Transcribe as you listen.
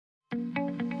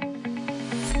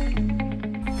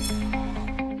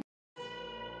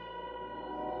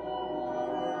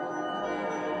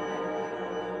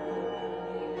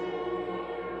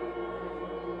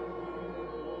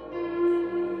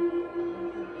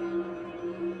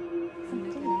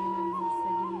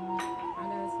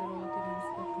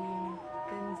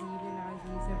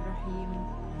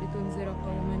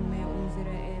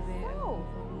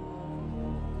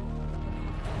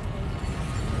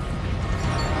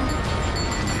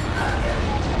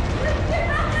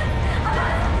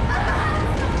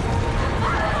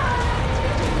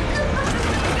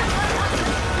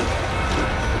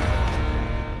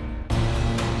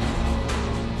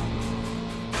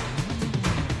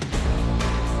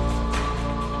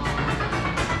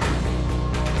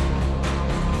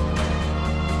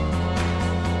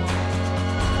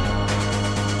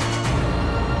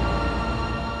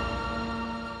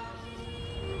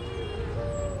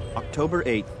October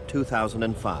 8,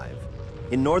 2005.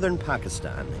 In northern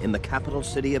Pakistan, in the capital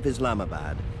city of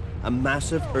Islamabad, a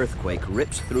massive earthquake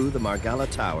rips through the Margala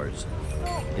Towers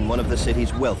in one of the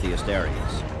city's wealthiest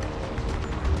areas.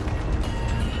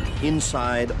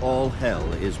 Inside, all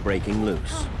hell is breaking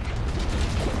loose.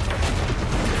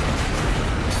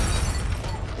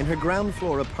 In her ground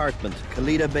floor apartment,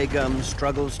 Khalida Begum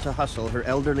struggles to hustle her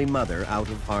elderly mother out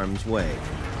of harm's way.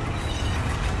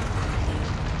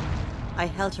 I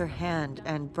held her hand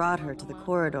and brought her to the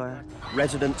corridor.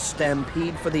 Residents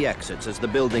stampede for the exits as the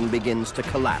building begins to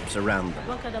collapse around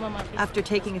them. After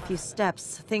taking a few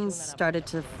steps, things started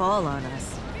to fall on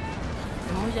us.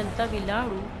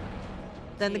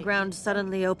 Then the ground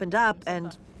suddenly opened up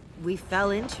and we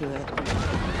fell into it.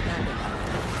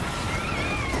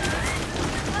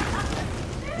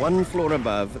 One floor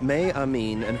above, May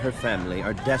Amin and her family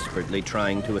are desperately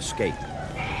trying to escape.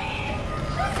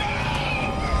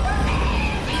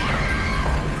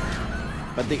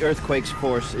 But the earthquake's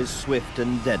force is swift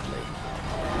and deadly.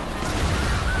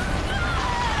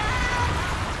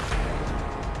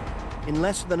 In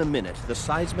less than a minute, the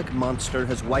seismic monster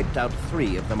has wiped out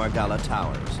 3 of the Margala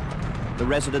Towers. The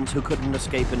residents who couldn't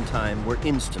escape in time were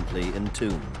instantly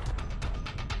entombed.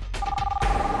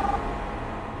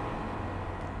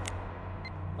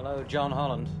 Hello, John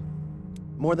Holland.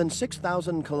 More than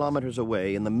 6,000 kilometers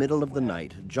away in the middle of the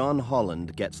night, John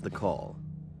Holland gets the call.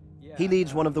 He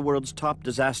leads one of the world's top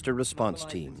disaster response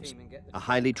teams, a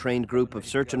highly trained group of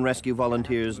search and rescue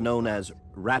volunteers known as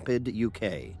Rapid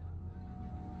UK.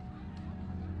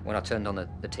 When I turned on the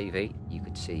TV, you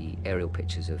could see aerial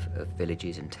pictures of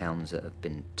villages and towns that have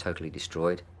been totally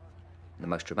destroyed. And the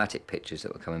most dramatic pictures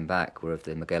that were coming back were of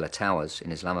the Margala Towers in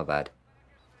Islamabad.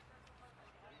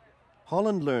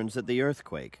 Holland learns that the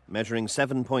earthquake, measuring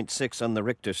 7.6 on the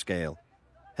Richter scale,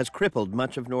 has crippled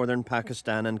much of northern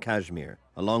Pakistan and Kashmir,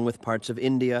 along with parts of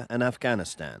India and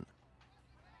Afghanistan.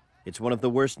 It's one of the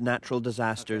worst natural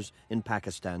disasters in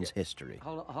Pakistan's history.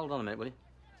 Hold on a minute, will you?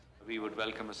 We would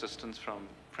welcome assistance from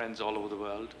friends all over the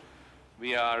world.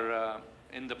 We are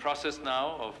in the process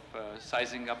now of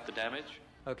sizing up the damage.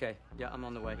 Okay, yeah, I'm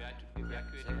on the way. We had to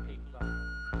evacuate people.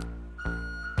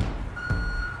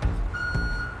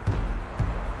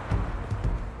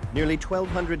 Nearly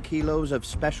 1,200 kilos of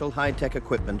special high-tech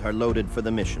equipment are loaded for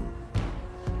the mission.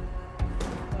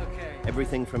 Okay.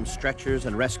 Everything from stretchers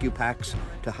and rescue packs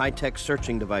to high-tech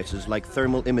searching devices like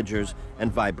thermal imagers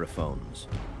and vibraphones.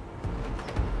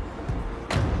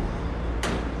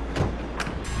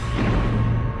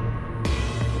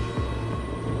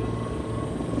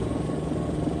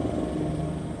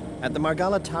 At the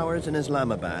Margala Towers in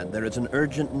Islamabad, there is an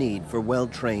urgent need for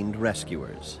well-trained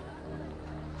rescuers.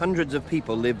 Hundreds of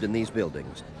people lived in these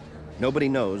buildings. Nobody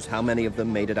knows how many of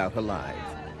them made it out alive.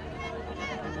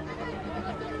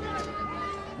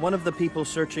 One of the people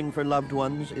searching for loved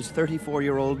ones is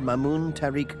 34-year-old Mamoon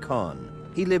Tariq Khan.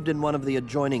 He lived in one of the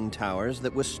adjoining towers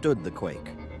that withstood the quake.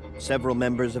 Several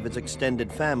members of his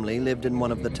extended family lived in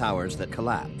one of the towers that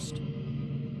collapsed.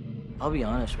 I'll be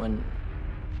honest, when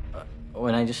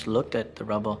I just looked at the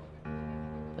rubble,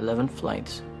 11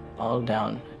 flights, all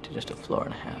down to just a floor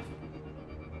and a half.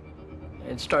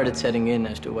 It started setting in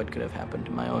as to what could have happened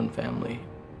to my own family.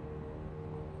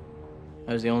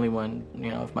 I was the only one,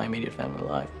 of my immediate family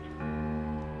alive.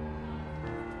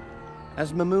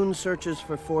 As Mamoon searches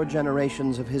for 4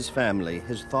 generations of his family,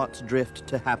 his thoughts drift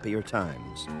to happier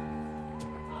times.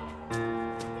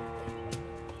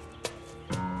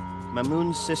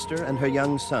 Mamoon's sister and her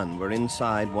young son were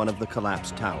inside one of the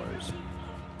collapsed towers.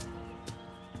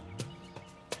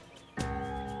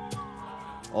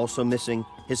 Also missing,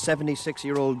 his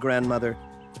 76-year-old grandmother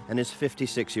and his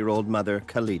 56-year-old mother,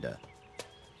 Khalida.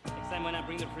 Next time, why not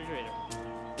bring the refrigerator?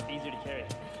 It's easier to carry.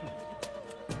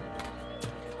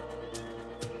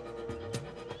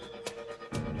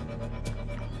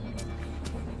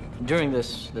 During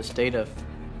this state of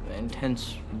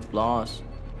intense loss,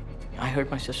 I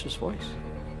heard my sister's voice.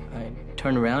 I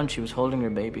turned around, she was holding her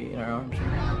baby in her arms.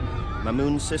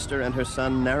 Mamoon's sister and her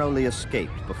son narrowly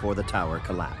escaped before the tower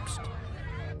collapsed.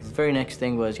 The very next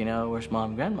thing was, where's Mom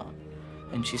and Grandma?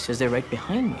 And she says, they're right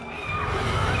behind me.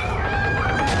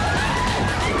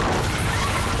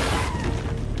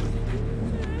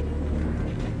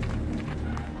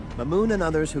 Mamoon and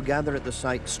others who gather at the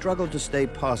site struggle to stay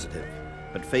positive,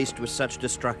 but faced with such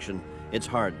destruction, it's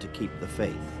hard to keep the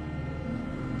faith.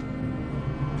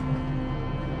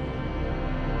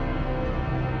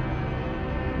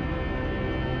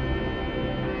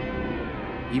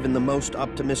 Even the most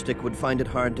optimistic would find it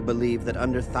hard to believe that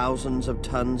under thousands of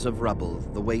tons of rubble,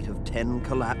 the weight of 10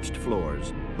 collapsed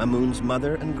floors, Mamoon's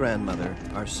mother and grandmother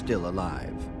are still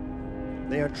alive.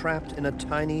 They are trapped in a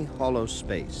tiny, hollow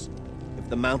space. If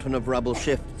the mountain of rubble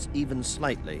shifts even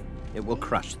slightly, it will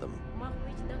crush them.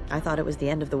 I thought it was the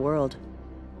end of the world.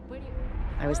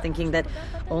 I was thinking that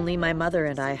only my mother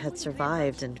and I had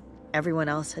survived and everyone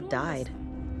else had died.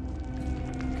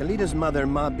 Khalida's mother,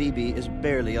 Ma Bibi, is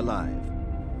barely alive.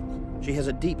 She has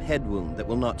a deep head wound that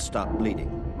will not stop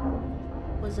bleeding.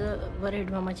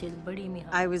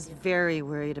 I was very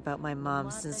worried about my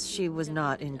mom since she was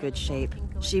not in good shape.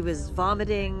 She was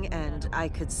vomiting and I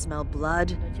could smell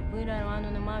blood.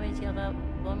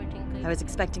 I was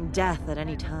expecting death at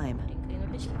any time.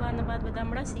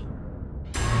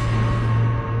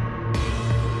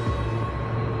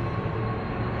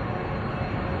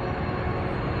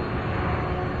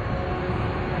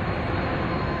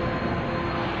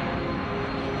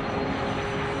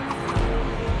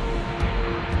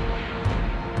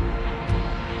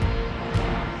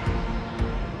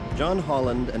 John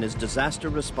Holland and his disaster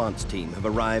response team have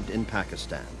arrived in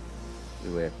Pakistan.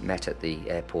 We were met at the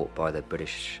airport by the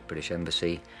British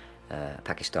Embassy,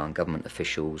 Pakistan government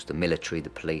officials, the military, the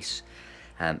police,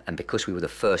 and because we were the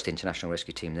first international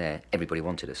rescue team there, everybody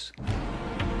wanted us.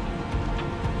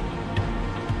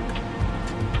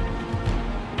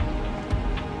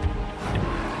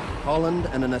 Holland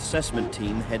and an assessment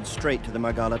team head straight to the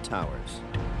Margala Towers.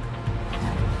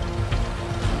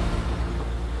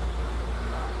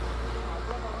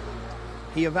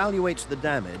 He evaluates the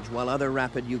damage while other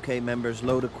Rapid UK members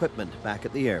load equipment back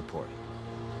at the airport.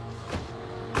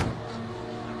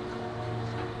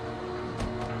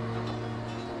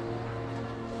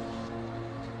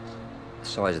 The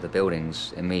size of the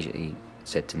buildings immediately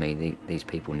said to me, these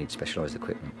people need specialised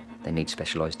equipment. They need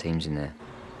specialised teams in there.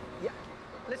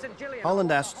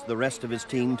 Holland asks the rest of his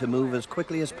team to move as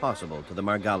quickly as possible to the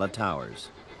Margala Towers.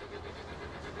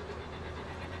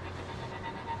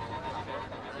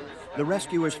 The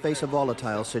rescuers face a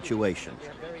volatile situation.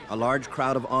 A large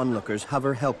crowd of onlookers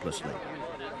hover helplessly,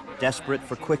 desperate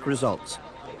for quick results,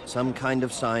 some kind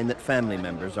of sign that family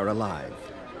members are alive.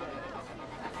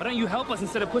 Why don't you help us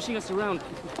instead of pushing us around?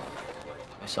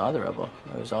 I saw the rubble.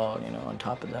 I was all, on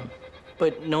top of them.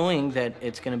 But knowing that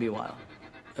it's going to be a while,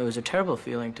 it was a terrible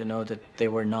feeling to know that they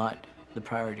were not the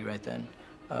priority right then.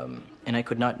 And I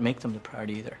could not make them the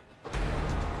priority either.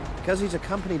 Because he's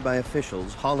accompanied by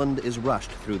officials, Holland is rushed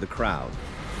through the crowd.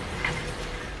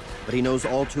 But he knows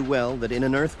all too well that in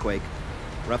an earthquake,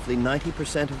 roughly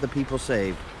 90% of the people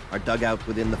saved are dug out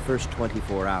within the first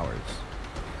 24 hours.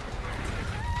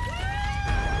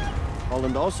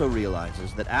 Holland also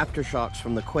realizes that aftershocks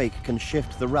from the quake can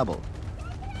shift the rubble,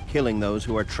 killing those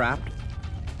who are trapped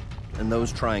and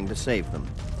those trying to save them.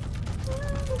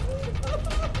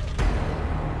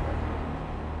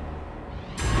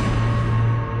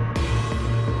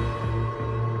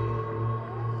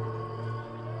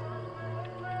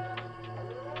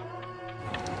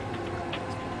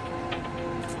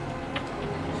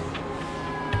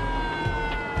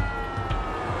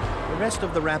 The rest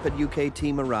of the Rapid UK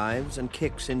team arrives and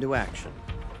kicks into action.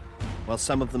 While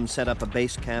some of them set up a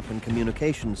base camp and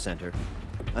communications center,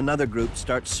 another group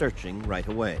starts searching right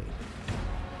away.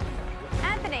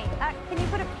 Anthony, can you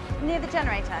put it near the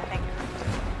generator, I think?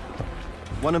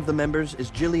 One of the members is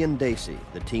Gillian Dacey,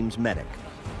 the team's medic.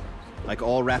 Like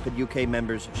all Rapid UK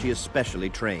members, she is specially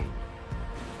trained.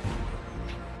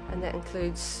 And that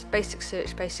includes basic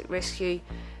search, basic rescue,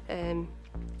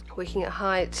 working at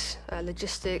height,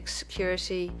 logistics,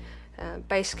 security,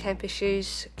 base camp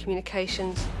issues,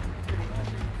 communications.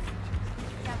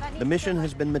 The mission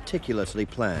has been meticulously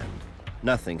planned.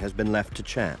 Nothing has been left to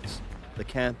chance. The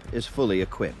camp is fully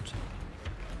equipped.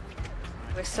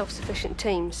 We're a self-sufficient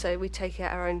team, so we take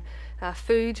out our own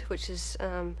food, which is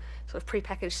sort of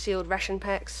pre-packaged sealed ration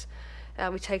packs.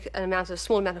 We take a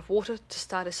small amount of water to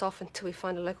start us off until we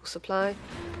find a local supply.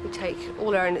 We take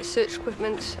all our own search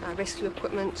equipment, rescue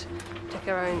equipment, take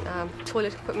our own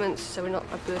toilet equipment, so we're not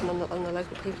a burden on the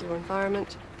local people or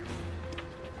environment.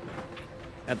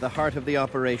 At the heart of the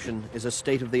operation is a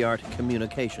state-of-the-art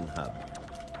communication hub.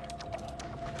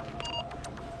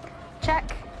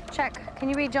 Check. Can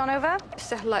you read John over?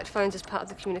 Satellite phones as part of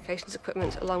the communications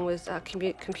equipment, along with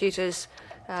computers,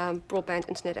 broadband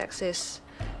internet access,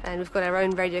 and we've got our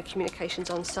own radio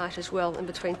communications on site as well, in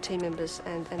between team members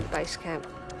and the base camp.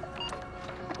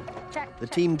 The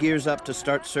team gears up to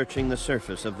start searching the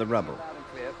surface of the rubble.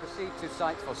 Proceed to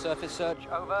site for surface search.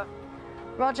 Over.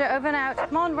 Roger, over and out.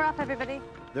 Come on, we're up, everybody.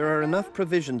 There are enough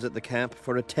provisions at the camp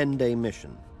for a 10-day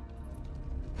mission.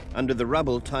 Under the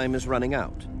rubble, time is running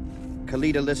out.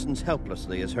 Khalida listens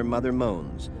helplessly as her mother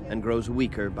moans and grows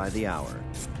weaker by the hour.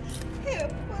 Here,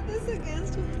 put this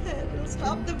against your head. It'll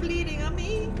stop the bleeding,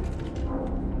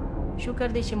 I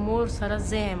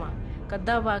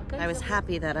was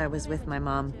happy that I was with my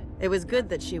mom. It was good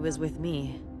that she was with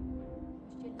me.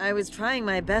 I was trying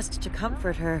my best to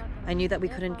comfort her. I knew that we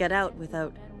couldn't get out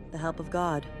without the help of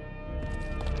God.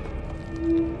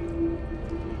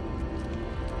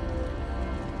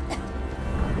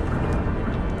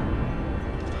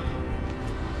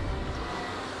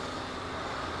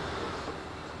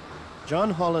 John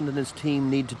Holland and his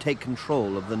team need to take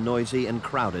control of the noisy and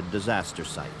crowded disaster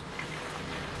site.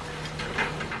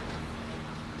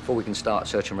 Before we can start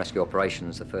search and rescue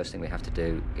operations, the first thing we have to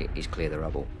do is clear the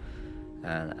rubble.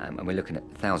 And we're looking at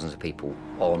thousands of people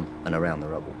on and around the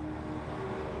rubble.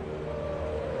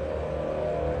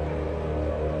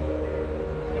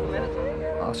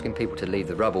 Asking people to leave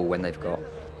the rubble when they've got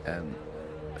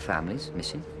families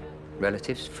missing,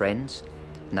 relatives, friends,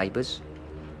 neighbours,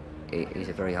 it is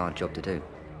a very hard job to do.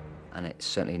 And it's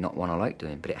certainly not one I like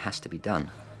doing, but it has to be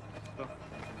done.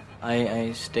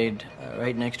 I stayed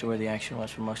right next to where the action was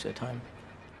for most of the time.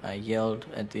 I yelled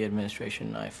at the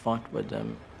administration, I fought with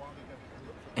them,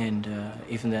 and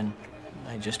even then,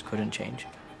 I just couldn't change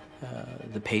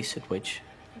the pace at which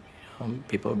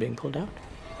people were being pulled out.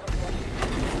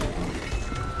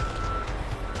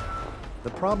 The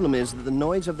problem is that the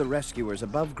noise of the rescuers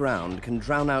above ground can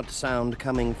drown out sound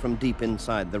coming from deep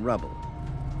inside the rubble.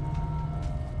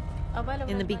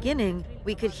 In the beginning,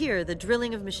 we could hear the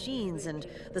drilling of machines and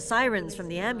the sirens from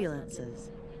the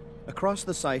ambulances. Across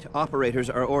the site, operators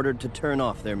are ordered to turn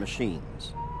off their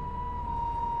machines.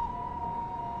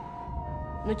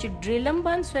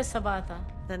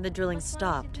 Then the drilling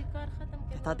stopped.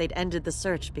 I thought they'd ended the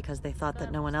search because they thought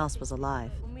that no one else was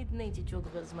alive.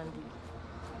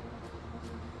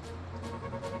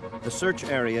 The search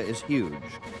area is huge,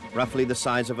 roughly the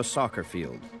size of a soccer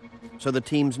field. So the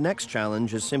team's next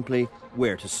challenge is simply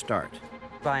where to start.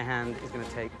 By hand is going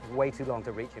to take way too long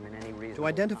to reach him in any reason. To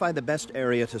identify the best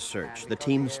area to search, the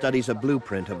team studies a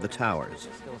blueprint of the towers.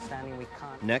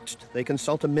 Next, they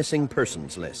consult a missing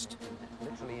persons list.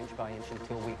 Literally inch by inch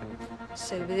until we can...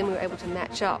 So then we were able to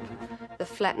match up the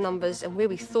flat numbers and where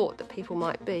we thought that people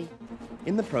might be.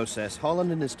 In the process,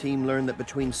 Holland and his team learn that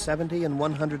between 70 and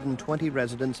 120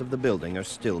 residents of the building are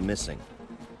still missing.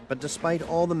 But despite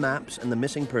all the maps and the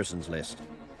missing persons list,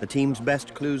 the team's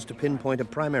best clues to pinpoint a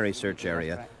primary search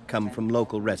area come from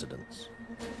local residents.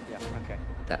 Yeah, okay.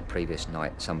 That previous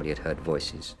night, somebody had heard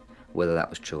voices. Whether that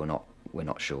was true or not, we're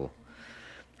not sure.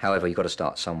 However, you've got to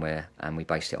start somewhere, and we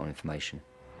based it on information.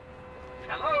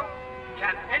 Hello?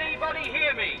 Can anybody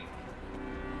hear me?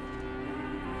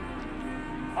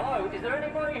 Hello, is there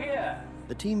anybody here?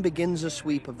 The team begins a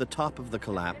sweep of the top of the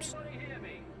collapse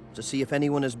to see if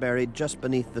anyone is buried just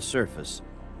beneath the surface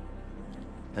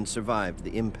and survived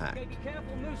the impact. Okay, be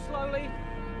careful, move slowly.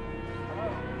 Hello,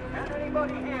 can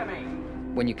anybody hear me?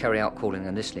 When you carry out calling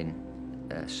and listening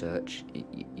search,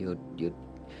 you're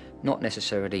not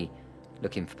necessarily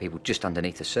looking for people just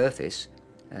underneath the surface.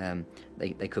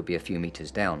 They could be a few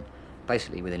meters down,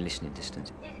 basically within listening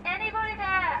distance. Is anybody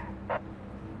there?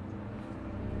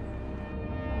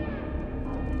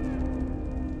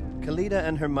 Khalida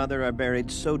and her mother are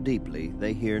buried so deeply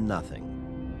they hear nothing.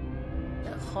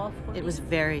 It was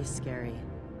very scary.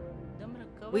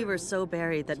 We were so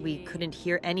buried that we couldn't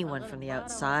hear anyone from the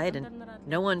outside, and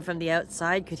no one from the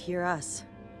outside could hear us.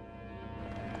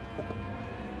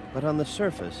 But on the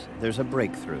surface, there's a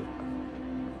breakthrough.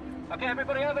 Okay,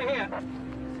 everybody over here.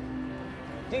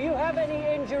 Do you have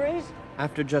any injuries?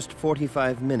 After just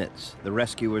 45 minutes, the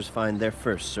rescuers find their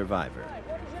first survivor.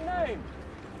 What is your name?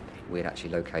 We had actually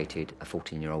located a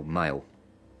 14-year-old male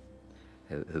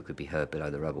who could be heard below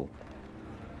the rubble.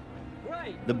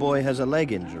 Great. The boy has a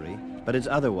leg injury, but is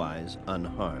otherwise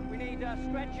unharmed. We need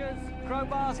stretchers,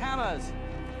 crowbars, hammers.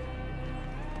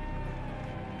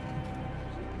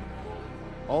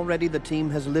 Already the team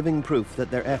has living proof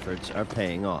that their efforts are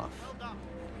paying off.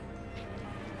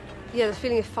 Yeah, the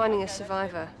feeling of finding a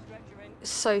survivor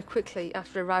so quickly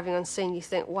after arriving on scene, you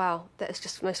think, wow, that is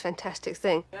just the most fantastic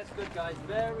thing. That's good, guys.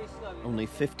 Very slowly. Only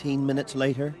 15 minutes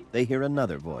later, they hear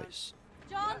another voice.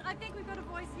 John, I think we've got a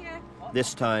voice here.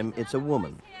 This time, it's a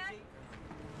woman.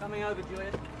 Coming over,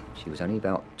 Juliet. She was only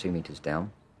about 2 meters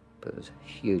down, but there was a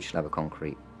huge slab of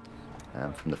concrete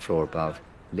from the floor above,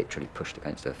 literally pushed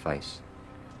against her face.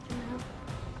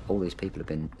 All these people have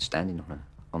been standing on her,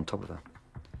 on top of her,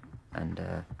 and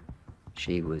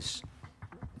she was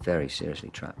very seriously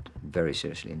trapped, very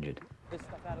seriously injured. This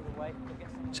stuff out of the way.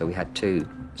 So we had 2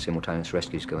 simultaneous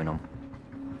rescues going on.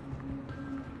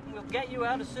 We'll get you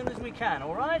out as soon as we can,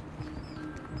 all right?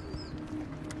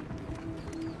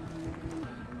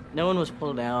 No one was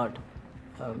pulled out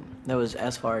that was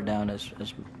as far down as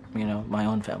my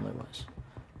own family was.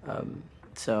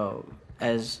 So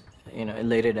as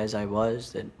elated as I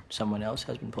was that someone else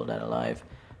has been pulled out alive,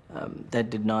 that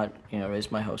did not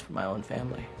raise my hopes for my own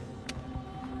family.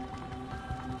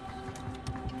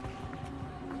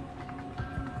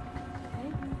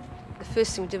 The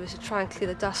first thing we did was to try and clear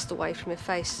the dust away from her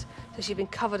face. So she'd been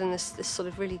covered in this sort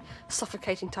of really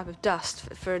suffocating type of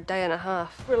dust for a day and a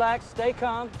half. Relax, stay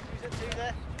calm.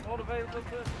 All available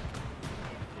for...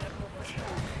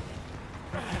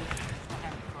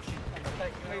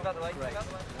 Move out the way.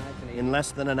 In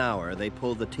less than an hour, they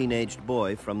pull the teenaged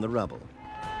boy from the rubble.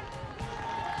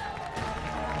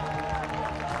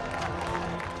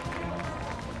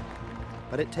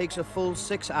 But it takes a full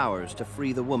 6 hours to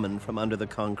free the woman from under the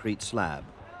concrete slab.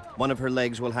 One of her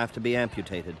legs will have to be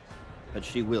amputated, but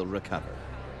she will recover.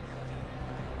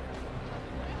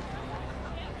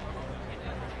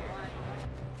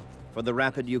 For the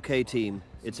Rapid UK team,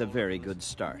 it's a very good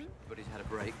start. Everybody's had a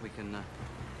break. We can...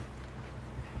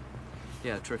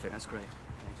 Yeah, terrific. That's great.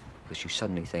 Because you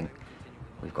suddenly think,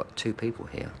 we've got 2 people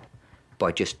here.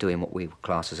 By just doing what we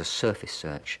class as a surface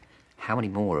search, how many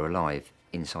more are alive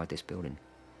inside this building?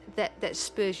 That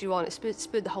spurs you on. It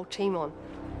spurred the whole team on.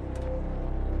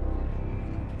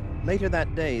 Later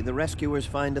that day, the rescuers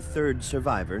find a 3rd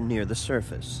survivor near the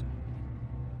surface.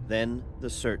 Then the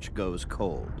search goes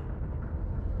cold.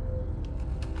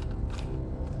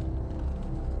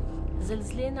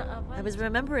 I was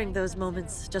remembering those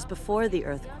moments just before the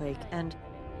earthquake, and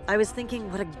I was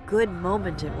thinking what a good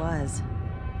moment it was.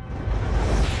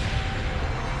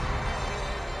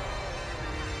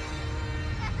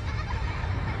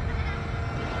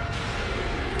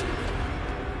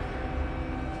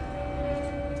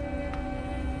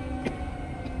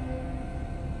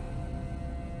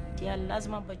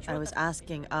 I was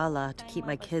asking Allah to keep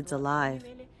my kids alive.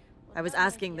 I was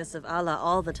asking this of Allah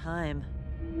all the time.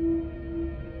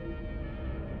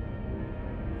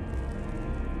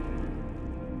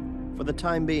 For the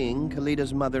time being,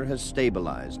 Khalida's mother has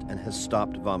stabilized and has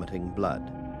stopped vomiting blood.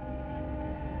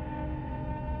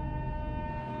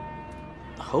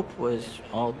 Hope was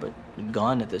all but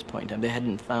gone at this point. They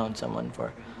hadn't found someone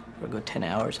for a good 10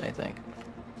 hours, I think.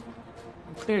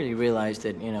 I clearly realized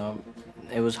that,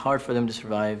 it was hard for them to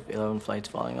survive 11 flights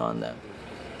falling on them.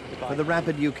 For the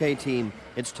Rapid UK team,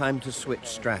 it's time to switch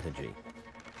strategy.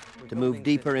 To move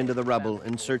deeper into the rubble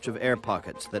in search of air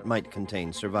pockets that might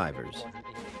contain survivors.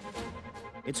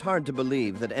 It's hard to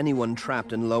believe that anyone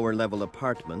trapped in lower-level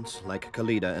apartments, like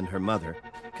Khalida and her mother,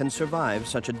 can survive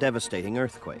such a devastating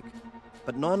earthquake.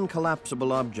 But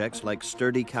non-collapsible objects like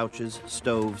sturdy couches,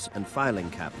 stoves, and filing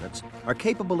cabinets are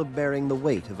capable of bearing the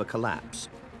weight of a collapse.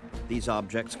 These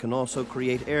objects can also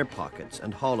create air pockets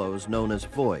and hollows known as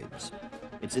voids.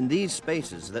 It's in these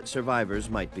spaces that survivors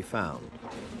might be found.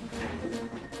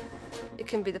 It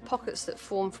can be the pockets that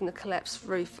form from the collapsed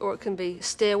roof, or it can be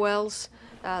stairwells,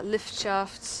 lift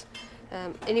shafts,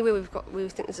 anywhere we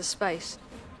think there's a space.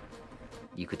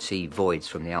 You could see voids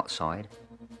from the outside.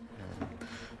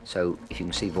 So if you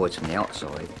can see voids from the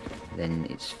outside, then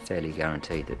it's fairly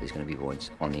guaranteed that there's going to be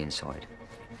voids on the inside.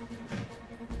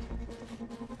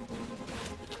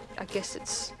 I guess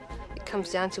it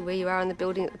comes down to where you are in the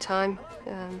building at the time,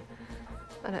 and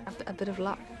a bit of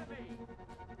luck.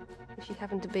 If you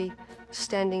happen to be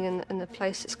standing in a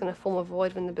place that's going to form a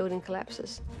void when the building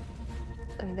collapses,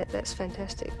 I mean that's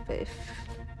fantastic. But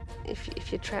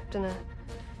if you're trapped in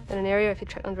an area, if you're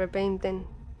trapped under a beam, then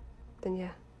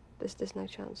yeah, there's no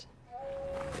chance.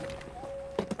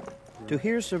 To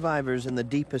hear survivors in the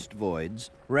deepest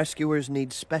voids, rescuers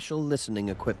need special listening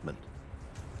equipment.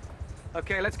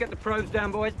 Okay, let's get the probes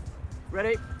down, boys.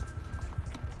 Ready?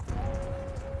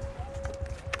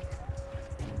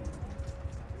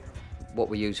 What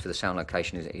we use for the sound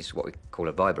location is what we call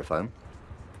a vibraphone,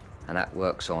 and that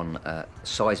works on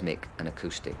seismic and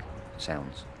acoustic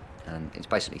sounds. And it's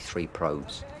basically 3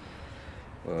 probes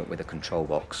with a control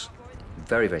box.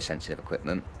 Very, very sensitive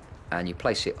equipment, and you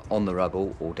place it on the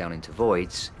rubble or down into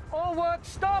voids. All work,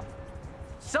 stop!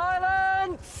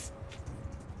 Silence!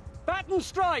 Batten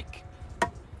strike!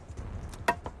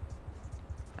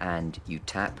 And you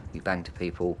tap, you bang to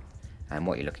people, and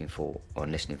what you're looking for or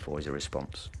listening for is a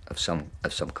response of some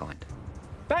kind.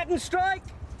 Batten strike!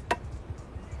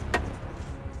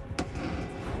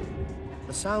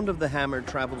 The sound of the hammer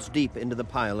travels deep into the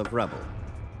pile of rubble.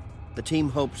 The team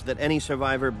hopes that any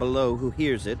survivor below who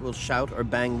hears it will shout or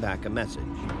bang back a message.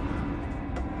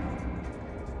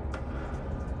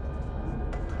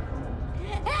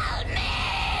 Help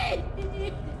me!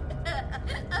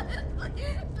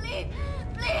 Please,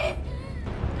 please,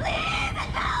 please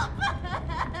help!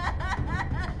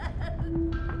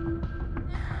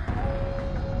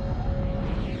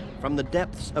 From the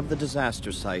depths of the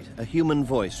disaster site, a human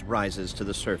voice rises to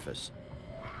the surface.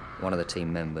 One of the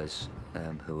team members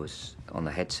who was on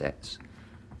the headsets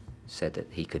said that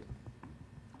he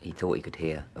thought he could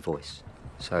hear a voice.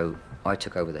 So I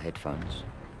took over the headphones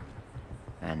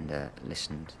and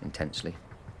listened intensely.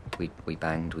 We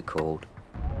banged, we called.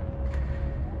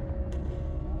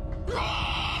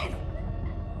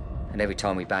 And every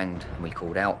time we banged and we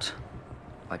called out,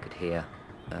 I could hear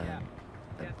a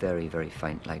very, very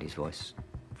faint lady's voice.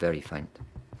 Very faint.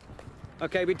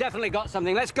 Okay, we definitely got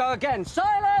something. Let's go again.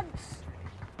 Silence!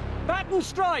 Batten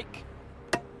strike!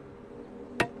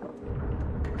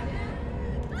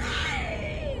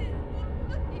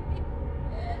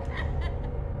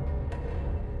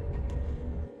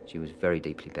 She was very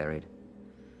deeply buried,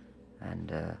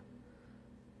 and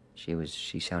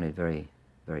she sounded very,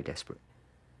 very desperate.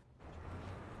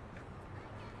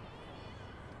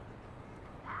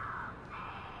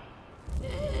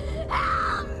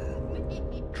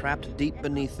 Trapped deep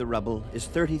beneath the rubble is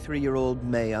 33-year-old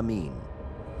May Amin.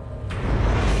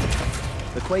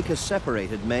 The quake has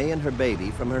separated May and her baby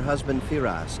from her husband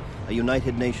Firas, a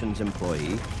United Nations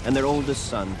employee, and their oldest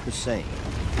son, Hussein.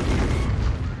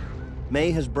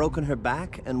 May has broken her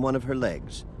back and one of her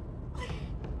legs.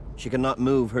 She cannot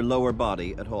move her lower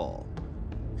body at all.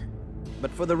 But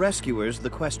for the rescuers,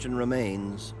 the question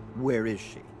remains, where is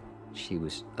she? She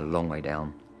was a long way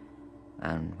down,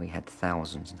 and we had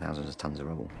thousands and thousands of tons of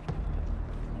rubble.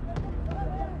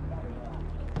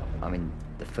 I mean,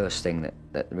 the first thing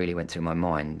that really went through my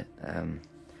mind,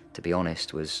 to be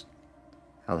honest, was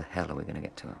how the hell are we going to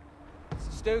get to her?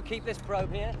 Stu, keep this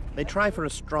probe here. They try for a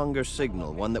stronger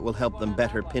signal, one that will help them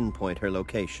better pinpoint her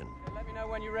location. Let me know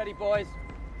when you're ready, boys.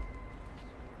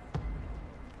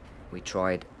 We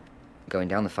tried going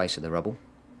down the face of the rubble,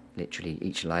 literally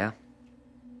each layer,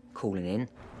 calling in.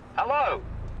 Hello?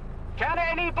 Can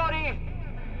anybody?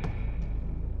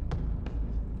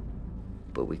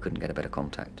 But we couldn't get a better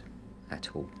contact at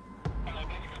all.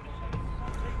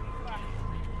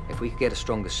 If we could get a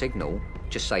stronger signal,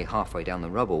 just say halfway down the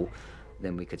rubble,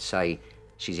 then we could say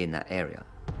she's in that area.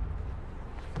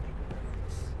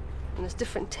 And there's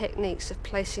different techniques of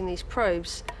placing these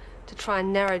probes to try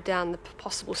and narrow down the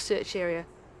possible search area.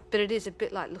 But it is a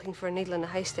bit like looking for a needle in a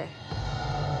haystack.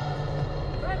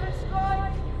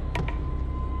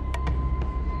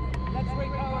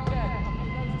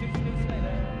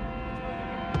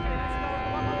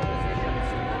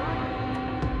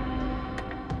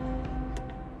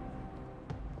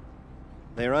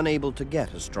 They are unable to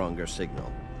get a stronger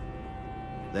signal.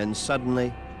 Then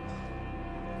suddenly,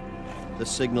 the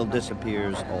signal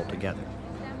disappears altogether.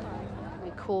 We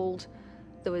called,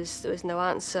 there was no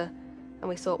answer, and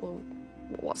we thought, well,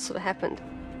 what sort of happened?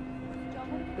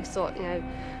 We thought, you know,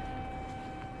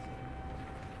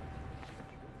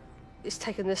 it's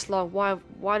taken this long.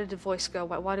 Why did the voice go?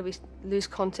 Why did we lose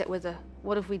contact with her?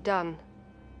 What have we done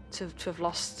to have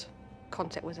lost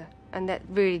contact with her? And that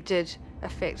really did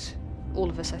affect all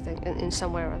of us, I think, in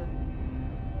some way or other.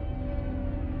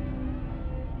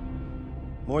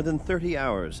 More than 30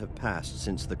 hours have passed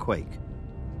since the quake.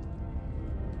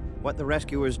 What the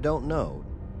rescuers don't know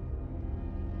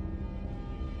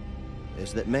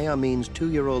is that May Amin's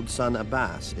 2-year-old son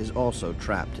Abbas is also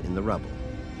trapped in the rubble.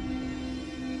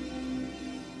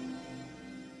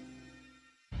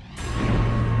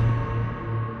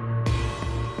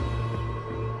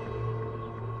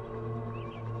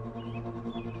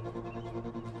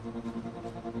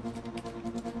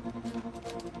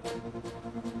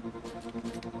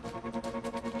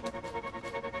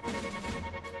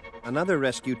 Another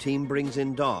rescue team brings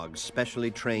in dogs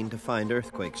specially trained to find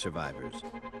earthquake survivors.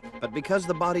 But because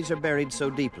the bodies are buried so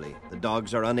deeply, the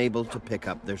dogs are unable to pick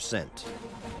up their scent.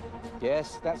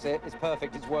 Yes, that's it. It's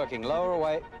perfect. It's working. Lower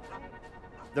away.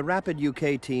 The Rapid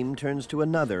UK team turns to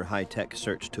another high-tech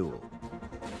search tool.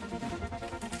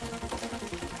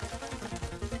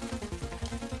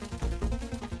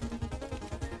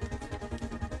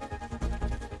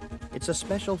 It's a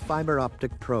special fiber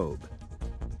optic probe,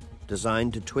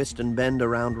 designed to twist and bend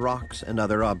around rocks and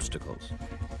other obstacles.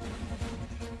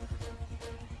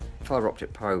 Fiber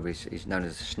optic probe is known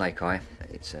as a snake eye.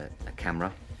 It's a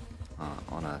camera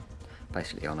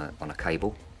basically on a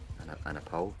cable and a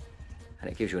pole, and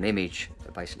it gives you an image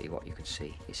of basically what you can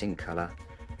see. It's in colour,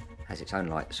 has its own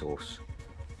light source,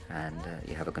 and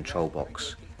you have a control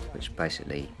box which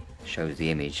basically shows the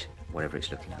image, whatever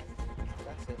it's looking at.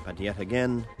 But yet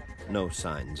again, no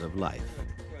signs of life.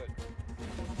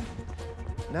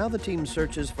 Now the team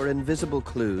searches for invisible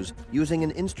clues using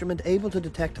an instrument able to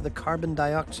detect the carbon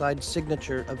dioxide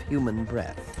signature of human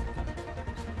breath.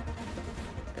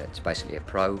 It's basically a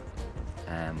probe,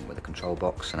 with a control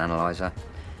box, an analyzer,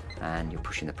 and you're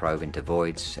pushing the probe into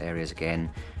voids areas again,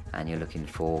 and you're looking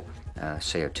for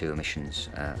CO2 emissions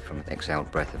from the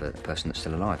exhaled breath of a person that's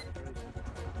still alive.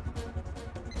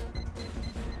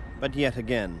 But yet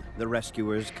again, the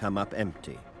rescuers come up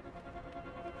empty.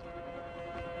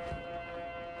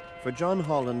 For John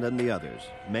Holland and the others,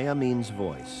 May Amin's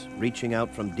voice, reaching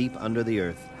out from deep under the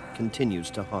earth,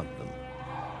 continues to haunt them.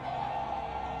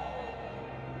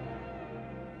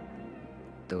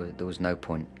 There was no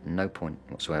point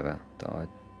whatsoever that I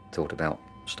thought about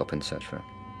stopping the search for her.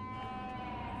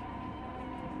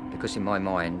 Because in my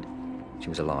mind, she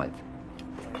was alive.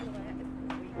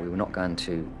 We were not going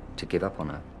to give up on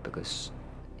her, because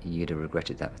you'd have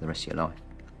regretted that for the rest of your life.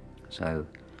 So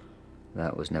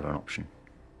that was never an option.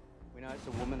 We know it's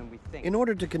a woman and we think... In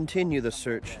order to continue the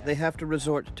search, they have to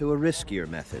resort to a riskier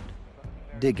method,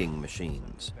 digging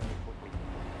machines.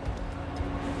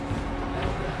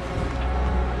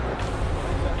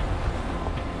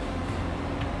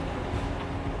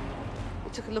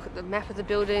 We took a look at the map of the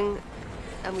building,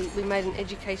 and we made an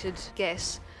educated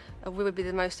guess of where would be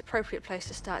the most appropriate place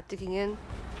to start digging in.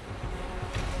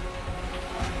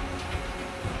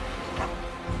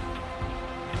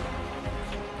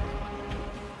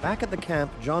 Back at the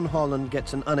camp, John Holland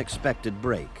gets an unexpected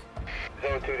break.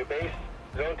 Zone 2 to base.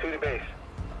 Zone 2 to base.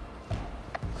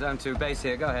 Zone 2 base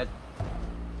here, go ahead.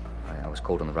 I was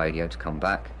called on the radio to come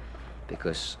back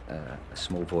because a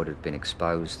small void had been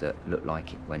exposed that looked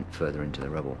like it went further into the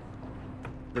rubble.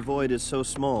 The void is so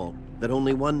small that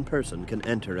only one person can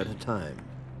enter at a time.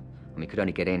 And we could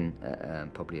only get in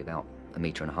probably about 1.5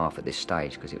 meters at this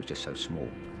stage because it was just so small.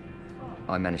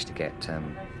 I managed to get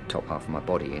top half of my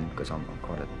body in because I'm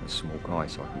quite a small guy,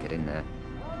 so I can get in there.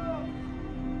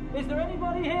 Is there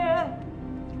anybody here?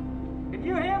 Can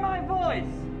you hear my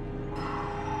voice?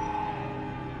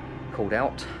 Called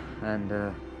out, and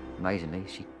amazingly,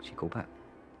 she called back.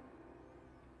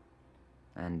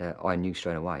 And I knew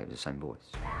straight away it was the same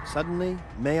voice. Suddenly,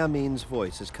 May Amin's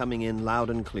voice is coming in loud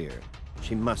and clear.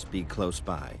 She must be close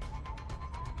by.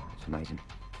 It's amazing.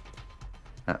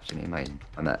 Absolutely amazing.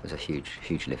 And that was a huge,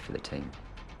 huge lift for the team.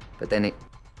 But then it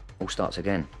all starts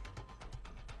again.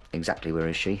 Exactly where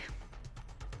is she?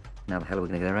 Now the hell are we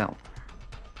going to get her out?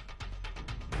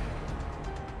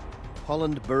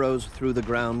 Holland burrows through the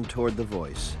ground toward the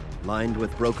voice. Lined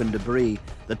with broken debris,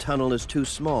 the tunnel is too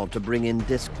small to bring in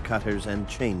disc cutters and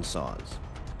chainsaws.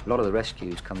 A lot of the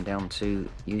rescues come down to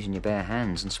using your bare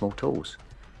hands and small tools,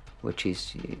 which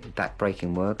is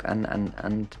back-breaking work,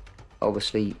 and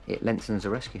obviously it lengthens the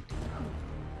rescue.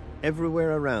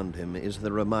 Everywhere around him is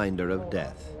the reminder of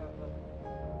death.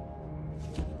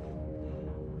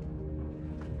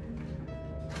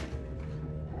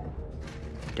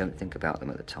 You don't think about them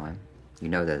at the time. You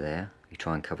know they're there. You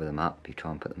try and cover them up. You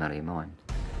try and put them out of your mind.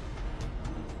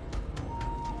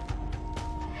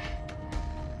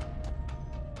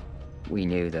 We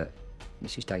knew that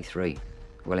this is day 3,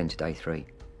 well into day 3,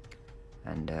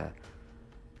 and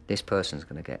this person's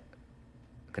going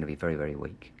to be very, very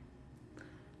weak.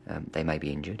 They may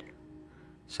be injured,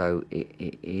 so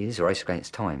it is a race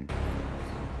against time.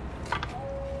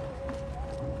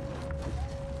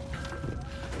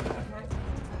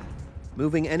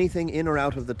 Moving anything in or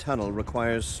out of the tunnel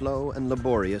requires slow and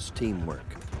laborious teamwork.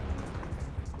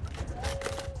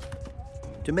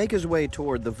 To make his way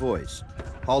toward the voice,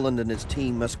 Holland and his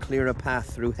team must clear a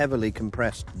path through heavily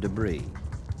compressed debris.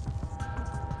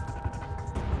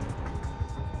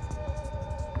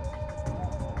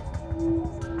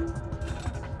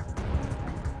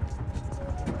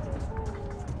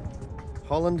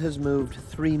 Holland has moved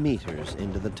 3 meters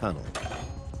into the tunnel.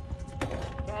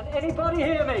 Can anybody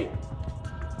hear me?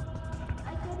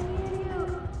 I can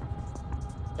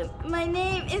hear you. My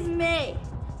name is May.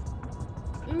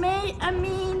 May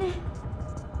Amin.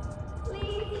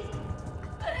 Please.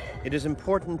 It is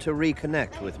important to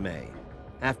reconnect with May.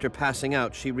 After passing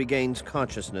out, she regains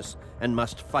consciousness and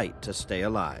must fight to stay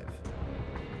alive.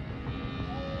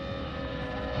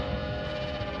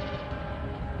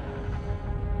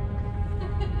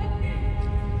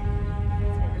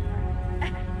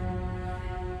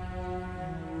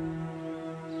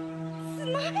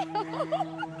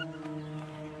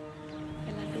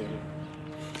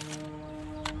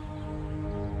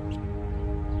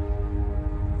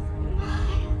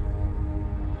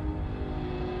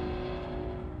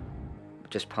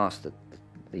 Just past the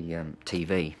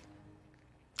TV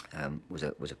was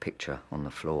a picture on the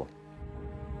floor,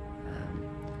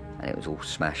 and it was all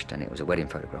smashed, and it was a wedding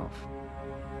photograph.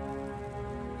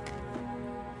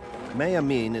 May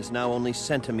Amin is now only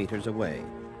centimeters away,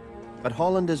 but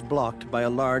Holland is blocked by a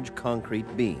large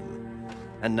concrete beam.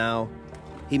 And now,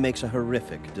 he makes a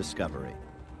horrific discovery.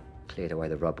 Cleared away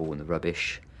the rubble and the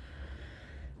rubbish,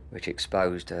 which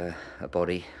exposed a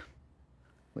body,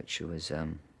 which was a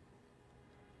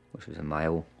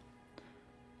male,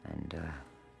 and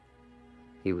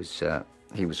he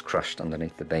was crushed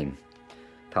underneath the beam,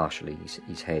 partially.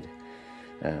 His head,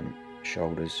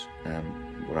 shoulders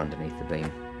were underneath the beam.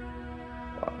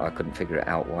 I couldn't figure it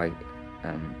out why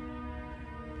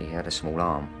he had a small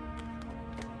arm.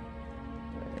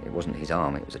 It wasn't his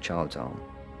arm, it was a child's arm.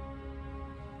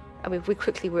 I mean, we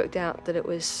quickly worked out that it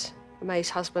was May's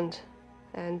husband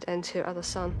and her other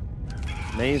son.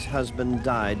 May's husband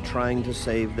died trying to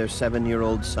save their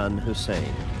 7-year-old son,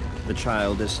 Hussein. The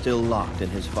child is still locked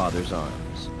in his father's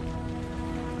arms.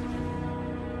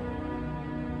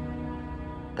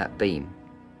 That beam,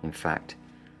 in fact,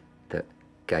 that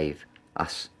gave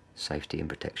us safety and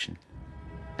protection,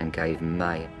 and gave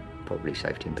May probably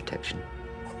safety and protection,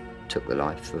 took the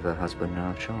life of her husband and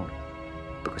our child,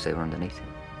 because they were underneath it.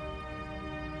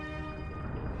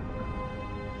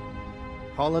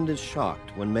 Holland is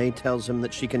shocked when May tells him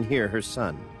that she can hear her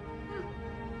son.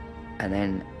 And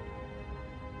then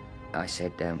I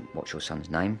said, what's your son's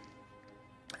name?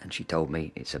 And she told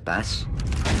me it's Abbas.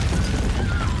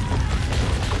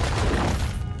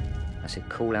 I said,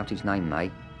 call out his name, May.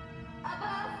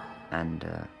 And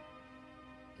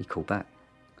he called back.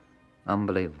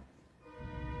 Unbelievable.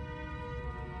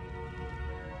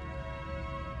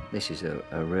 This is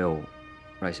a real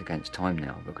race against time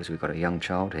now, because we've got a young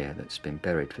child here that's been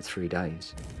buried for 3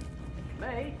 days.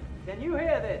 May, can you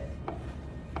hear this?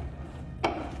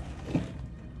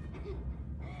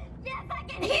 Yes, I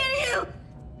can hear you!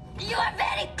 You are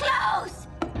very close!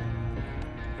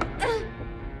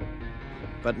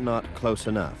 But not close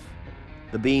enough.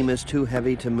 The beam is too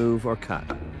heavy to move or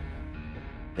cut.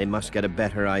 They must get a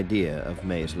better idea of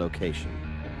May's location.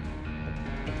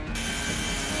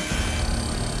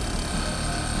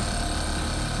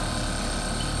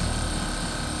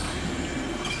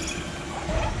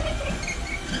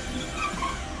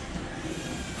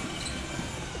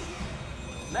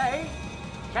 May,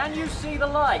 can you see the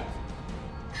light?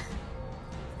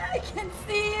 I can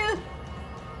see you!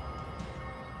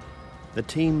 The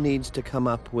team needs to come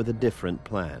up with a different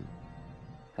plan.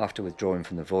 After withdrawing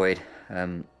from the void,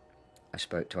 I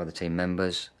spoke to other team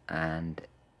members, and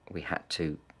we had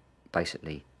to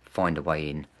basically find a way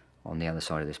in on the other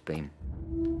side of this beam.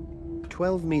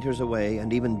 12 meters away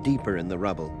and even deeper in the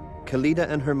rubble, Khalida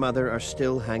and her mother are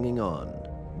still hanging on,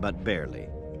 but barely.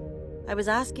 I was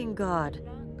asking God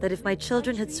that if my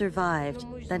children had survived,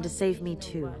 then to save me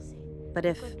too. But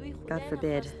if, God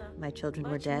forbid, my children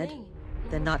were dead,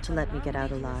 then not to let me get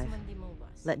out alive.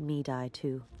 Let me die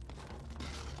too.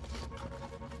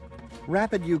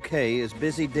 Rapid UK is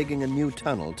busy digging a new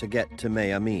tunnel to get to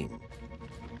May Amin.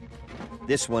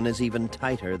 This one is even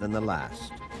tighter than the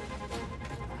last.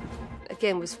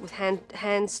 Again, was with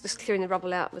hands, just clearing the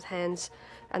rubble out with hands,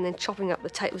 and then chopping up the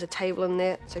tape. Was a table in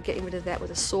there, so getting rid of that with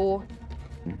a saw.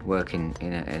 Working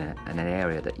in an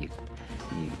area that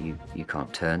you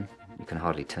can't turn, you can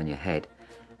hardly turn your head,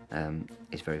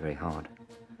 is very, very hard.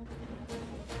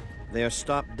 They are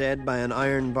stopped dead by an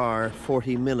iron bar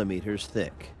 40 millimeters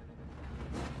thick.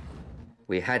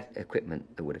 We had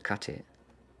equipment that would have cut it,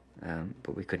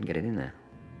 but we couldn't get it in there.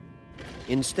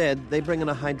 Instead, they bring in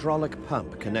a hydraulic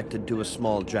pump connected to a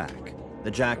small jack.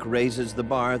 The jack raises the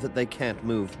bar that they can't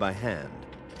move by hand,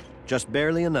 just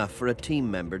barely enough for a team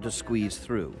member to squeeze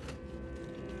through.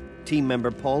 Team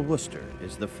member Paul Worcester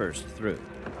is the first through.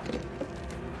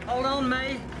 Hold on,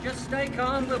 May. Just stay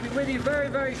calm. We'll be with you very,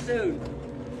 very soon.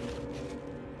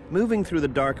 Moving through the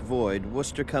dark void,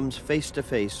 Worcester comes face to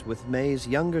face with May's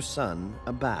younger son,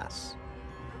 Abbas.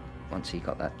 Once he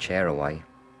got that chair away,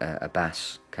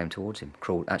 Abbas came towards him,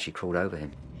 actually crawled over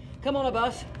him. Come on,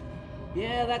 Abbas.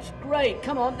 Yeah, that's great.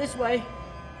 Come on, this way.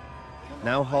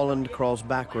 Now Holland crawls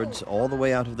backwards all the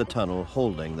way out of the tunnel,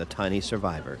 holding the tiny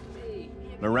survivor.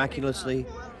 Miraculously,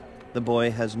 the boy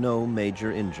has no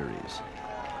major injuries.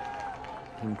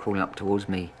 Him crawling up towards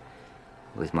me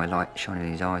with my light shining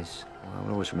in his eyes. I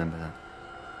will always remember that.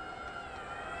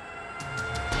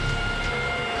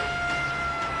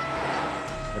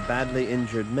 The badly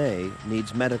injured May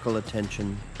needs medical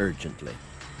attention urgently.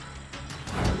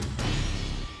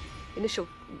 Initial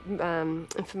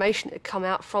information that had come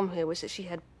out from her was that she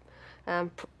had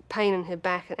pain in her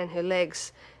back and her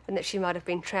legs, and that she might have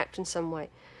been trapped in some way,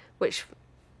 which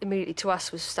immediately to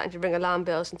us was starting to ring alarm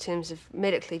bells in terms of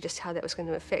medically just how that was going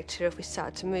to affect her if we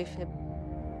started to move her.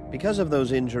 Because of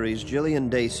those injuries, Gillian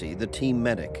Dacey, the team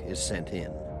medic, is sent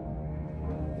in.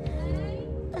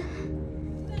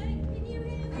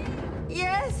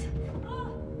 Yes?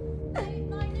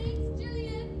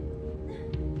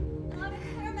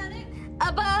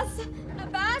 Abbas!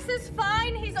 Abbas is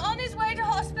fine. He's on his way to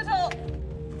hospital.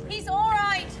 He's all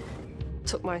right.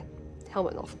 Took my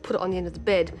helmet off, put it on the end of the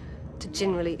bed to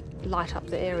generally light up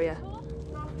the area.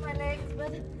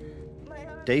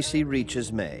 Daisy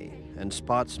reaches May and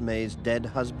spots May's dead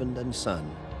husband and son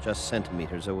just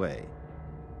centimeters away.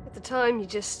 At the time, you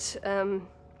just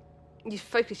you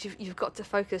focus. You've got to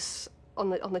focus on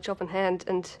the job in hand,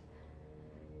 and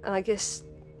I guess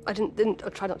I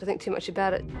tried not to think too much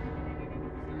about it.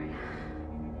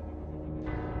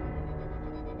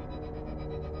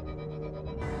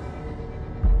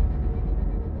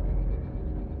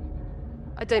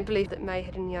 I don't believe that May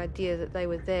had any idea that they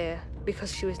were there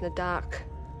because she was in a dark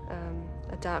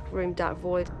room, dark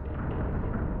void.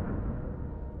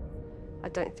 I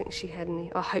don't think she had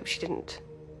any, I hope she didn't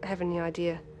have any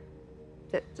idea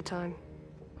at the time.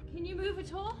 Can you move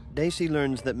at all? Daisy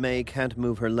learns that May can't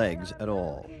move her legs at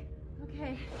all.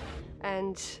 Okay.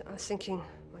 And I was thinking,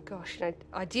 my gosh, you know,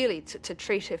 ideally to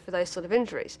treat her for those sort of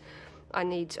injuries, I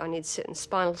need certain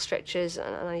spinal stretches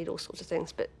and I need all sorts of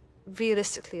things. But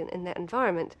realistically, in that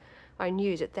environment, I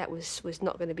knew that was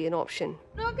not going to be an option.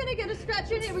 We're not going to get a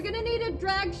stretcher in here. We're going to need a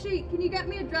drag sheet. Can you get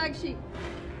me a drag sheet?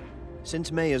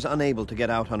 Since May is unable to get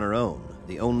out on her own,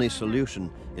 the only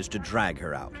solution is to drag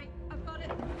her out.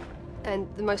 And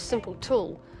the most simple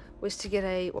tool was to get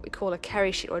what we call a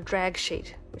carry sheet or a drag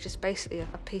sheet, which is basically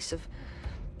a piece of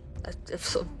a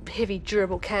sort of heavy,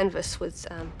 durable canvas with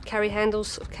carry handles,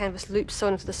 sort of canvas loops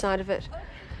sewn into the side of it.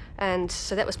 And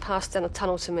so that was passed down a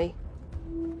tunnel to me.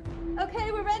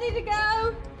 Okay, we're ready to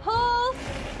go. Pull!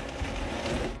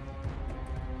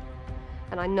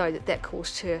 And I know that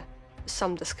caused her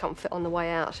some discomfort on the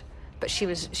way out, but she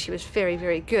was very,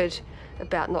 very good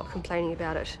about not complaining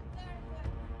about it.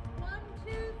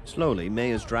 Slowly,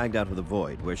 May is dragged out of the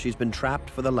void where she's been trapped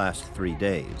for the last 3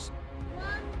 days.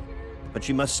 But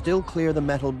she must still clear the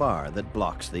metal bar that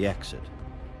blocks the exit.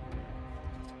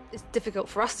 It's difficult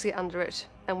for us to get under it,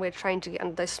 and we're trained to get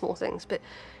under those small things, but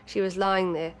she was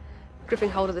lying there, gripping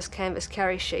hold of this canvas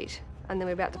carry sheet, and then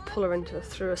we're about to pull her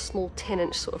through a small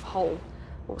 10-inch sort of hole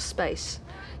or space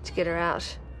to get her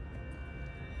out.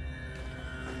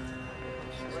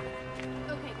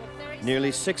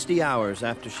 Nearly 60 hours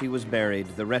after she was buried,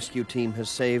 the rescue team has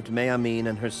saved May Amin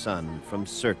and her son from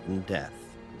certain death.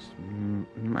 This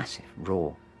massive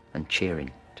roar and cheering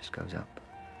just goes up,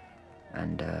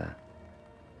 and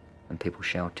people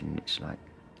shouting. It's like,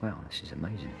 wow, this is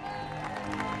amazing.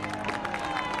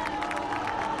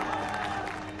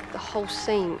 The whole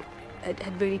scene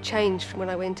had really changed from when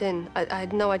I went in. I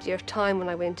had no idea of time when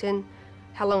I went in,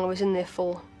 how long I was in there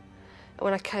for. And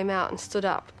when I came out and stood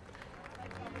up,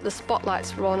 the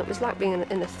spotlights were on. It was like being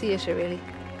in a theatre, really.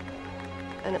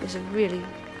 And it was a really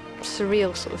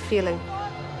surreal sort of feeling.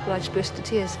 And I just burst into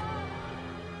tears.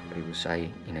 People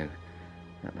say, you know,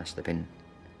 that must have been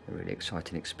a really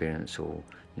exciting experience, or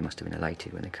you must have been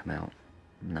elated when they come out.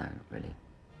 No, really.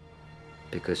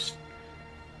 Because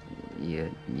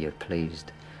you're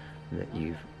pleased that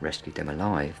you've rescued them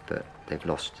alive, but they've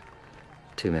lost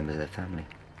 2 members of their family.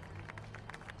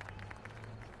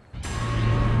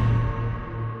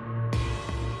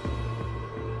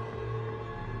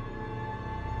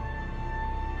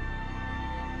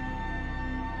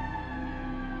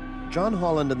 John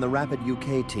Holland and the Rapid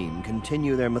UK team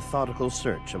continue their methodical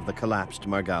search of the collapsed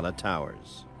Margalla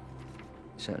Towers.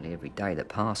 Certainly every day that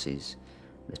passes,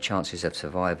 the chances of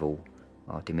survival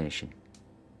are diminishing.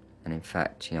 And in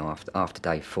fact, you know, after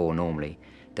day 4 normally,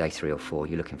 day 3 or 4,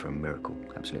 you're looking for a miracle,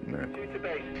 absolute miracle.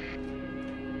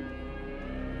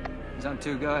 Zone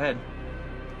 2, go ahead.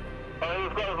 Oh,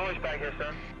 we've got a voice back here,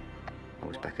 sir. I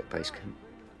was back at base camp,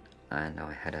 and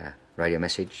I had a radio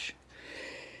message.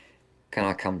 Can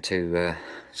I come to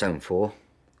Zone 4?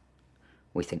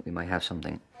 We think we may have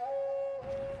something.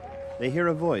 They hear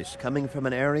a voice coming from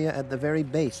an area at the very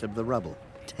base of the rubble,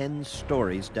 10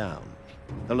 stories down.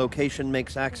 The location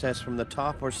makes access from the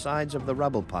top or sides of the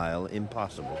rubble pile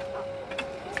impossible.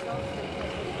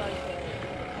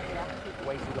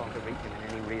 Way too long to reach him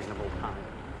in any reasonable time,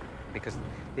 because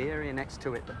the area next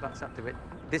to it, that's up to it,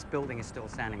 this building is still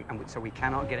standing, and so we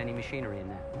cannot get any machinery in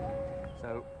there.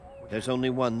 So there's only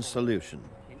one solution.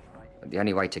 The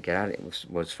only way to get at it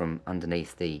was from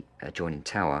underneath the adjoining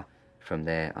tower, from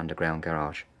their underground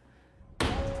garage.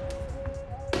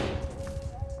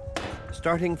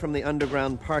 Starting from the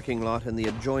underground parking lot in the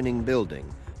adjoining building,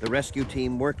 the rescue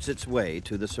team works its way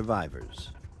to the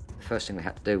survivors. The first thing we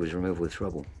had to do was remove all this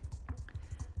rubble.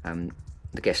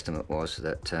 The guesstimate was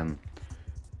that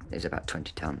there's about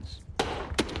 20 tons.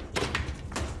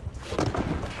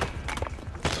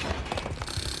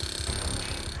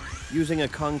 Using a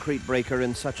concrete breaker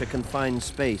in such a confined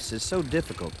space is so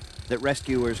difficult that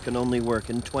rescuers can only work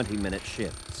in 20-minute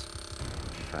shifts.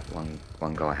 In fact,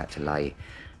 one guy had to lay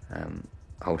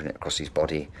holding it across his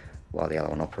body while the other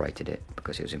one operated it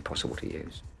because it was impossible to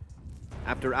use.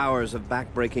 After hours of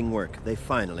back-breaking work, they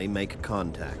finally make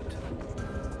contact.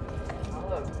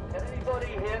 Hello, can anybody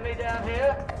hear me down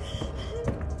here?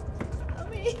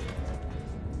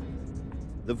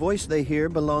 The voice they hear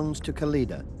belongs to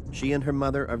Khalida. She and her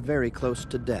mother are very close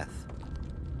to death.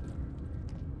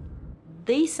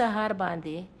 Dei sahar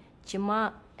bande,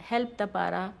 chima help da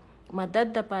para,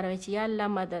 madad da para, ya Allah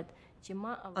madad.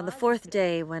 On the fourth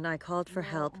day, when I called for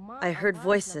help, I heard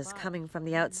voices coming from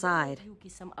the outside.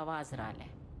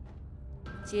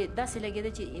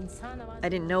 I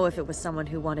didn't know if it was someone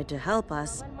who wanted to help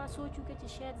us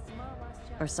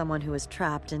or someone who was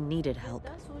trapped and needed help.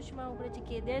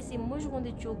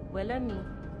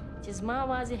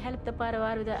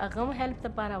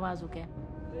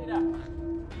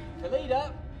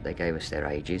 They gave us their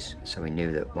ages, so we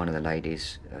knew that one of the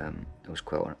ladies was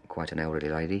quite an elderly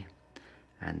lady,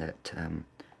 and that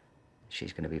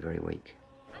she's going to be very weak.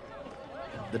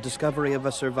 The discovery of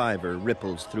a survivor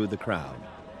ripples through the crowd.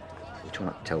 We try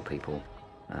not to tell people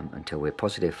until we're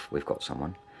positive we've got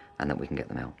someone and that we can get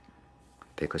them out,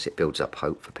 because it builds up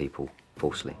hope for people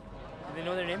falsely. Do they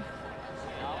know their name?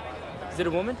 Is it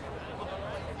a woman?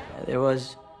 There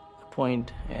was a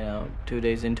point, 2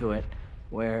 days into it,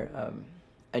 where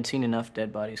I'd seen enough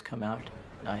dead bodies come out.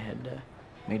 I had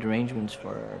made arrangements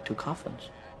for 2 coffins.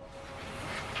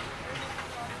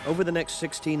 Over the next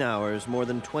 16 hours, more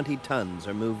than 20 tons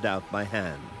are moved out by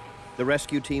hand. The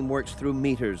rescue team works through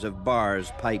meters of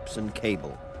bars, pipes, and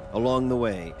cable. Along the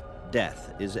way,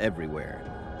 death is everywhere.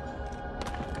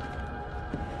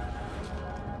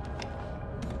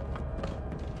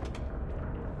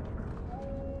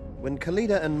 When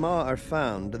Khalida and Ma are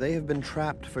found, they have been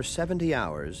trapped for 70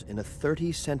 hours in a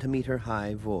 30-centimeter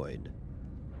high void.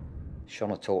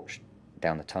 Shone a torch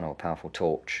down the tunnel, a powerful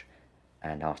torch,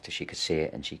 and asked if she could see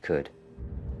it, and she could.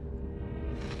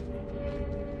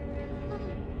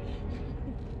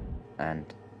 And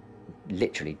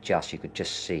literally you could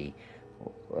just see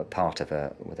a part of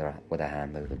her with her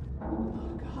hand moving.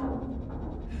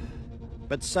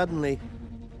 But suddenly,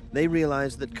 they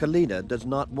realize that Khalida does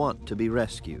not want to be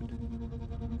rescued.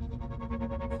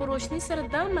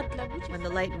 When the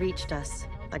light reached us,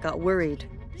 I got worried,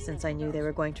 since I knew they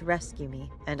were going to rescue me,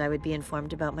 and I would be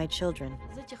informed about my children.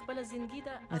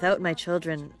 Without my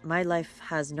children, my life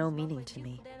has no meaning to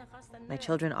me. My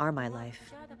children are my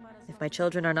life. If my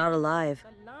children are not alive,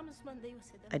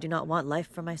 I do not want life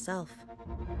for myself.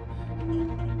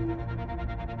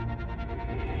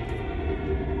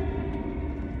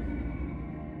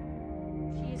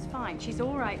 She is fine. She's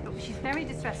all right, but she's very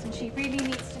distressed, and she really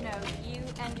needs to know you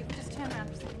and you just turn around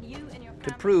for a second. You and your family.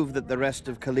 To prove that the rest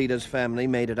of Khalida's family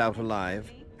made it out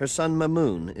alive, her son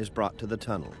Mamoon is brought to the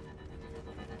tunnel.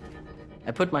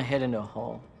 I put my head into a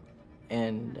hole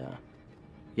and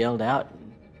yelled out,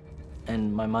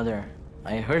 and my mother,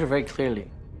 I heard her very clearly.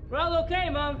 We're all okay,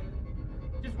 Mom.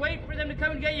 Just wait for them to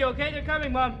come and get you, okay? They're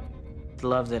coming, Mom. The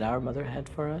love that our mother had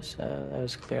for us, that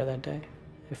was clear that day.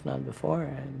 If not before,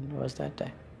 and it was that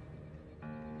day.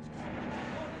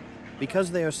 Because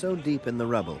they are so deep in the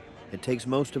rubble, it takes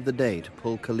most of the day to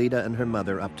pull Khalida and her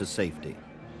mother up to safety.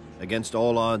 Against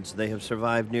all odds, they have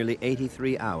survived nearly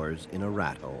 83 hours in a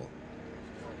rat hole.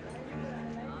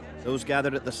 Those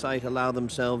gathered at the site allow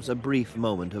themselves a brief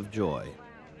moment of joy.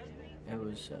 It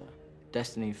was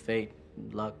destiny, fate,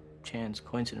 luck, chance,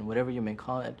 coincidence, whatever you may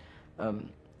call it.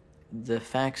 The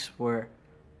facts were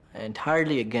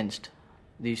entirely against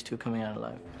these 2 coming out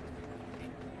alive.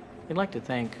 I'd like to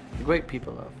thank the great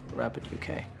people of Rapid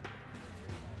UK.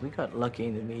 We got lucky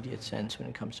in the immediate sense when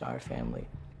it comes to our family,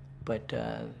 but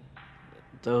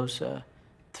those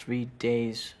 3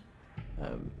 days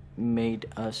made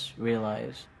us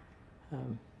realize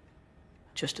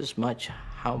just as much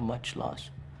how much loss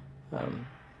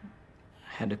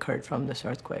had occurred from this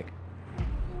earthquake.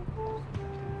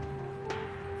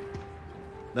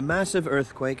 The massive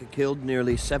earthquake killed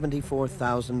nearly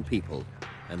 74,000 people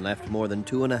and left more than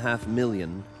 2.5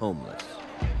 million homeless.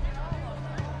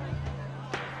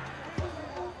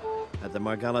 At the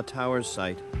Margalla Towers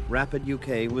site, Rapid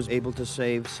UK was able to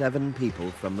save 7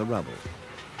 people from the rubble.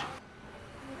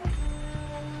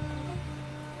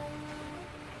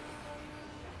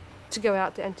 To go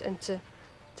out and to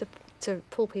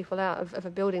pull people out of a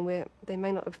building where they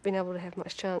may not have been able to have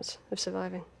much chance of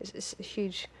surviving, it's a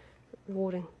huge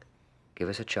rewarding. Give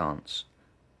us a chance,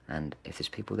 and if there's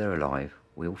people there alive,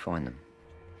 we'll find them.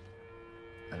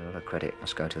 a lot of credit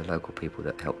must go to the local people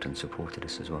that helped and supported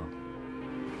us as well.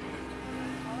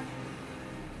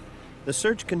 The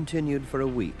search continued for a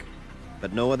week,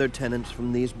 but no other tenants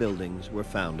from these buildings were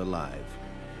found alive.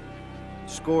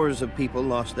 Scores of people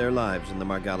lost their lives in the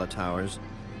Margalla Towers.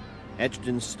 Etched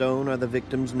in stone are the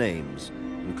victims' names,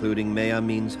 including May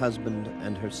Amin's husband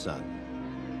and her son.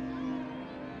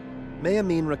 May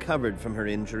Amin recovered from her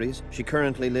injuries. She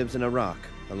currently lives in Iraq,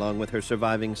 along with her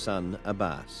surviving son,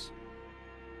 Abbas.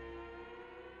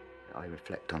 I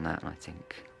reflect on that and I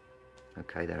think,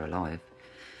 okay, they're alive,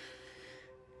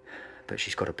 but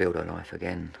she's got to build her life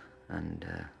again, and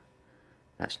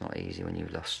that's not easy when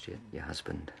you've lost your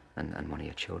husband and one of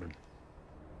your children.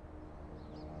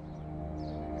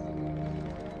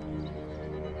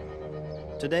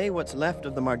 Today, what's left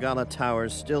of the Margalla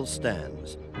Towers still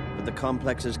stands, but the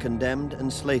complex is condemned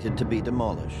and slated to be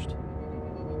demolished.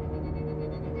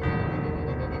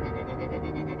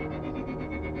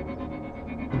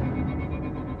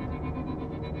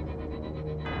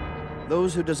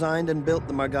 Those who designed and built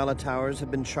the Margalla Towers have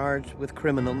been charged with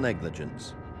criminal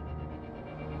negligence.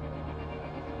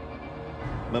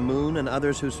 Mamoun and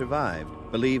others who survived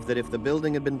believe that if the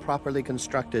building had been properly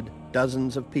constructed,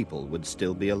 dozens of people would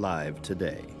still be alive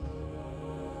today.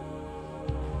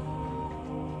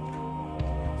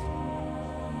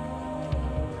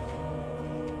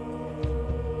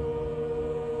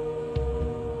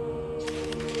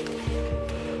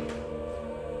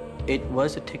 It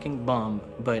was a ticking bomb,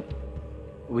 but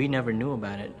we never knew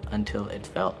about it until it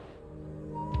fell.